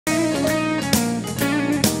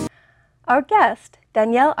Our guest,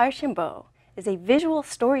 Danielle Archambault, is a visual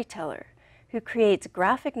storyteller who creates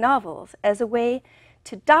graphic novels as a way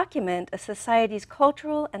to document a society's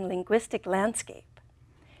cultural and linguistic landscape.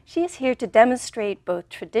 She is here to demonstrate both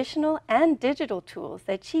traditional and digital tools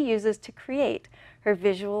that she uses to create her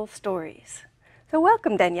visual stories. So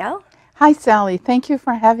welcome, Danielle. Hi, Sally. Thank you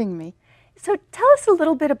for having me. So tell us a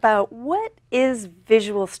little bit about what is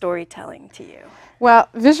visual storytelling to you? Well,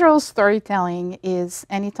 visual storytelling is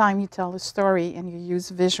anytime you tell a story and you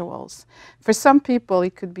use visuals. For some people,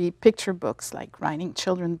 it could be picture books, like writing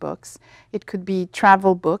children books. It could be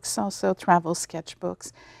travel books, also travel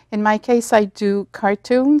sketchbooks. In my case, I do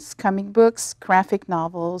cartoons, comic books, graphic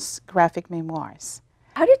novels, graphic memoirs.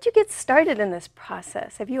 How did you get started in this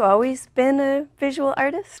process? Have you always been a visual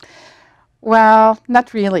artist? Well,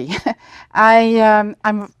 not really. I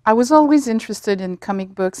was always interested in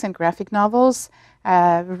comic books and graphic novels.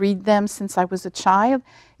 Read them since I was a child.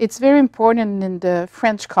 It's very important in the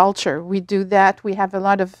French culture. We do that. We have a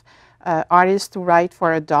lot of artists who write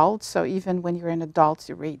for adults. So even when you're an adult,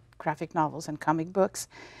 you read graphic novels and comic books.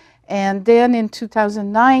 And then in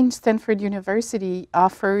 2009, Stanford University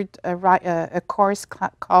offered a course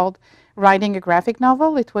called Writing a Graphic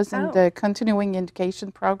Novel. It was in the continuing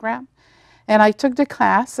education program. And I took the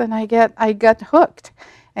class and I got hooked.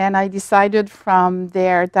 And I decided from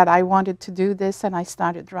there that I wanted to do this, and I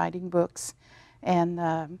started writing books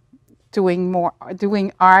and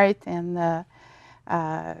doing art and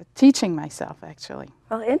teaching myself, actually.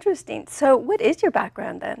 Well, interesting. So what is your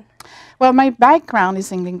background then? Well, my background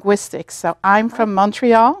is in linguistics. So I'm from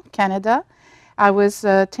Montreal, Canada. I was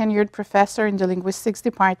a tenured professor in the linguistics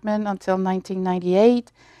department until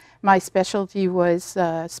 1998. My specialty was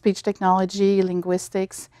speech technology,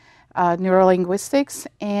 linguistics, neurolinguistics,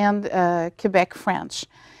 and Quebec French.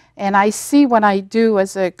 And I see what I do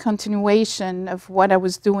as a continuation of what I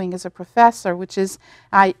was doing as a professor, which is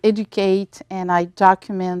I educate and I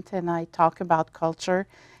document and I talk about culture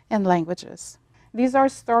and languages. These are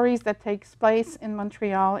stories that take place in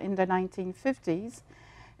Montreal in the 1950s.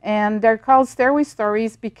 And they're called stairway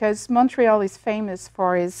stories because Montreal is famous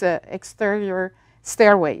for its exterior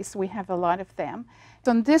stairways. We have a lot of them.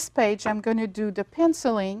 So on this page, I'm going to do the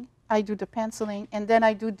penciling. I do the penciling, and then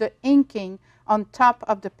I do the inking on top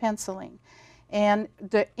of the penciling. And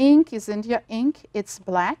the ink is India ink. It's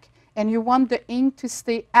black. And you want the ink to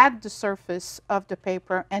stay at the surface of the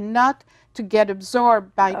paper and not to get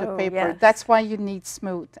absorbed by the paper. Yes. That's why you need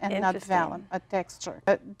smooth and not vellum, a texture.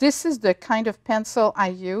 This is the kind of pencil I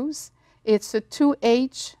use. It's a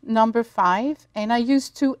 2H number 5, and I use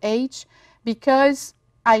 2H because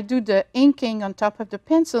I do the inking on top of the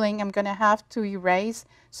penciling. I'm going to have to erase,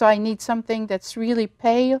 so I need something that's really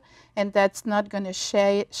pale and that's not going to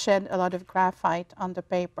shed a lot of graphite on the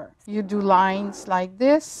paper. You do lines like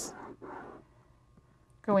this,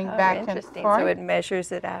 going back and forth. So it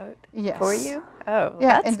measures it out for you? Oh,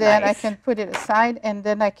 yeah, that's and then nice. I can put it aside, and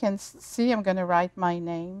then I can see I'm going to write my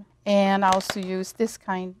name. And I also use this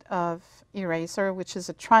kind of eraser, which is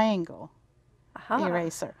a triangle.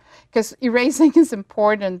 Eraser, because erasing is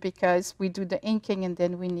important because we do the inking and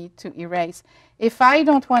then we need to erase. If I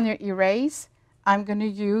don't want to erase, I'm going to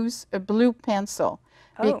use a blue pencil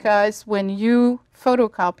because when you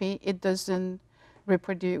photocopy, it doesn't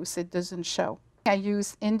reproduce, it doesn't show. I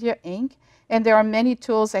use India ink, and there are many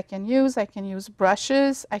tools I can use. I can use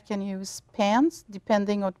brushes, I can use pens,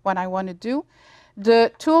 depending on what I want to do.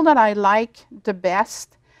 The tool that I like the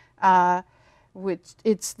best, which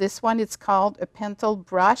it's this one, it's called a pencil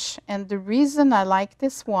brush. And the reason I like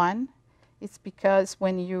this one is because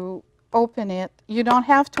when you open it, you don't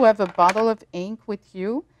have to have a bottle of ink with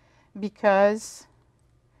you because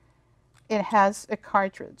it has a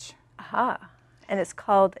cartridge. And it's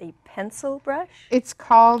called a pencil brush? It's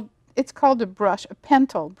called a brush, a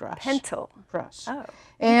pencil brush. Pencil brush. Oh.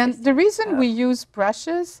 And the reason we use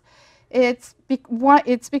brushes, it's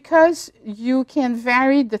because you can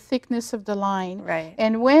vary the thickness of the line. Right.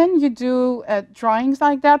 And when you do drawings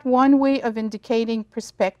like that, one way of indicating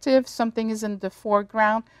perspective, something is in the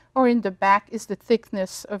foreground or in the back, is the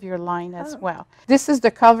thickness of your line as well. This is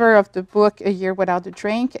the cover of the book, A Year Without a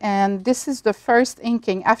Drink, and this is the first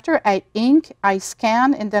inking. After I ink, I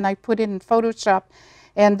scan, and then I put it in Photoshop.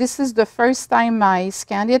 And this is the first time I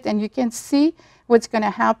scanned it, and you can see what's going to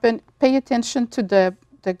happen. Pay attention to the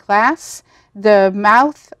glass, the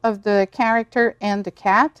mouth of the character and the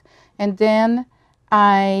cat, and then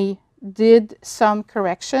I did some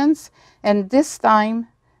corrections, and this time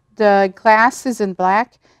the glass is in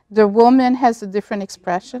black. The woman has a different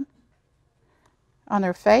expression on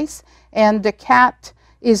her face, and the cat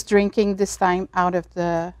is drinking this time out of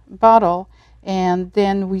the bottle, and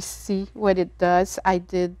then we see what it does. I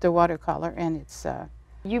did the watercolor, and it's...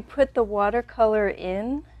 You put the watercolor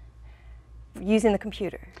in using the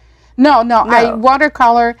computer? No, No. I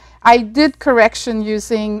watercolor. I did correction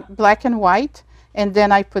using black and white, and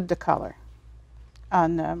then I put the color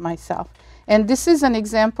on myself. And this is an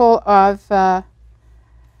example of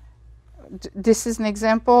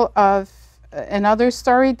another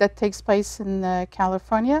story that takes place in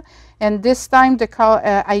California. And this time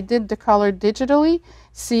I did the color digitally.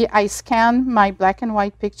 See, I scanned my black and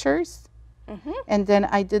white pictures, and then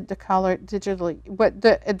I did the color digitally. But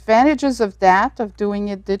the advantages of that, of doing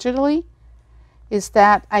it digitally, is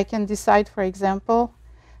that I can decide, for example,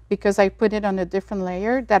 because I put it on a different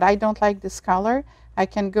layer, that I don't like this color. I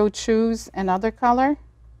can go choose another color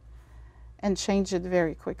and change it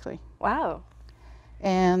very quickly. Wow.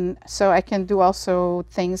 And so I can do also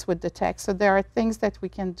things with the text. So there are things that we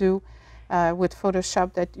can do with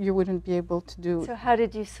Photoshop that you wouldn't be able to do. So how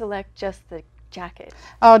did you select just the jacket?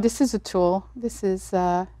 Oh, this is a tool. This is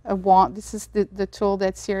a wand. This is the tool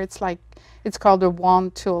that's here. It's called a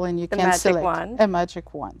wand tool, and you can select a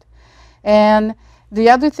magic wand. And the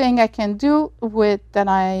other thing I can do with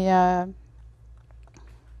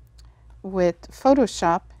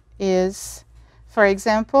Photoshop is, for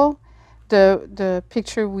example, the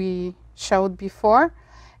picture we showed before,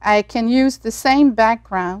 I can use the same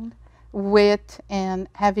background and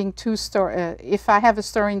having two stories. If I have a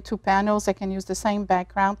story in two panels, I can use the same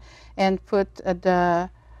background and put the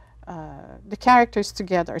characters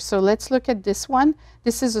together. So let's look at this one.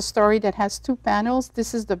 This is a story that has two panels.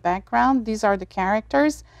 This is the background. These are the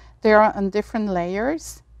characters. They are on different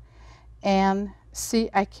layers. And see,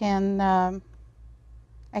 I can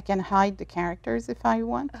hide the characters if I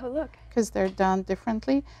want. Oh, look. Because they're done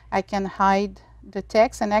differently. I can hide the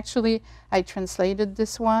text. And actually, I translated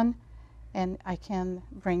this one, and I can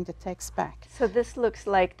bring the text back. So this looks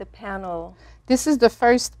like the panel. This is the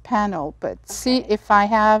first panel, but see, if I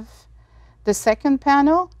have the second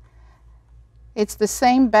panel, it's the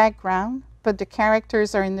same background, but the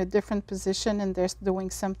characters are in a different position and they're doing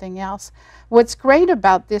something else. What's great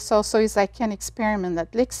about this also is I can experiment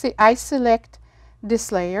that. Let's see, I select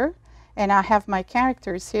this layer, and I have my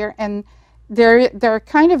characters here, and they're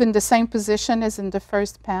kind of in the same position as in the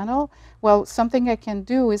first panel. Well, something I can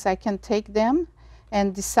do is I can take them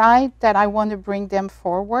and decide that I want to bring them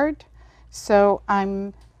forward. So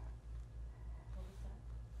I'm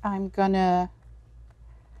gonna,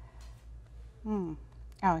 oh,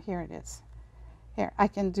 here it is. Here, I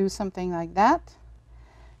can do something like that.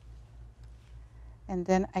 And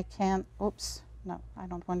then I can, oops, no, I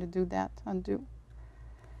don't want to do that, undo.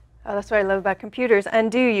 Oh, that's what I love about computers.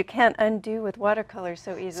 Undo, you can't undo with watercolor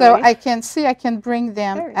so easily. So I can see, I can bring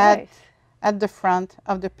them at the front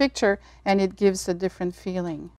of the picture, and it gives a different feeling.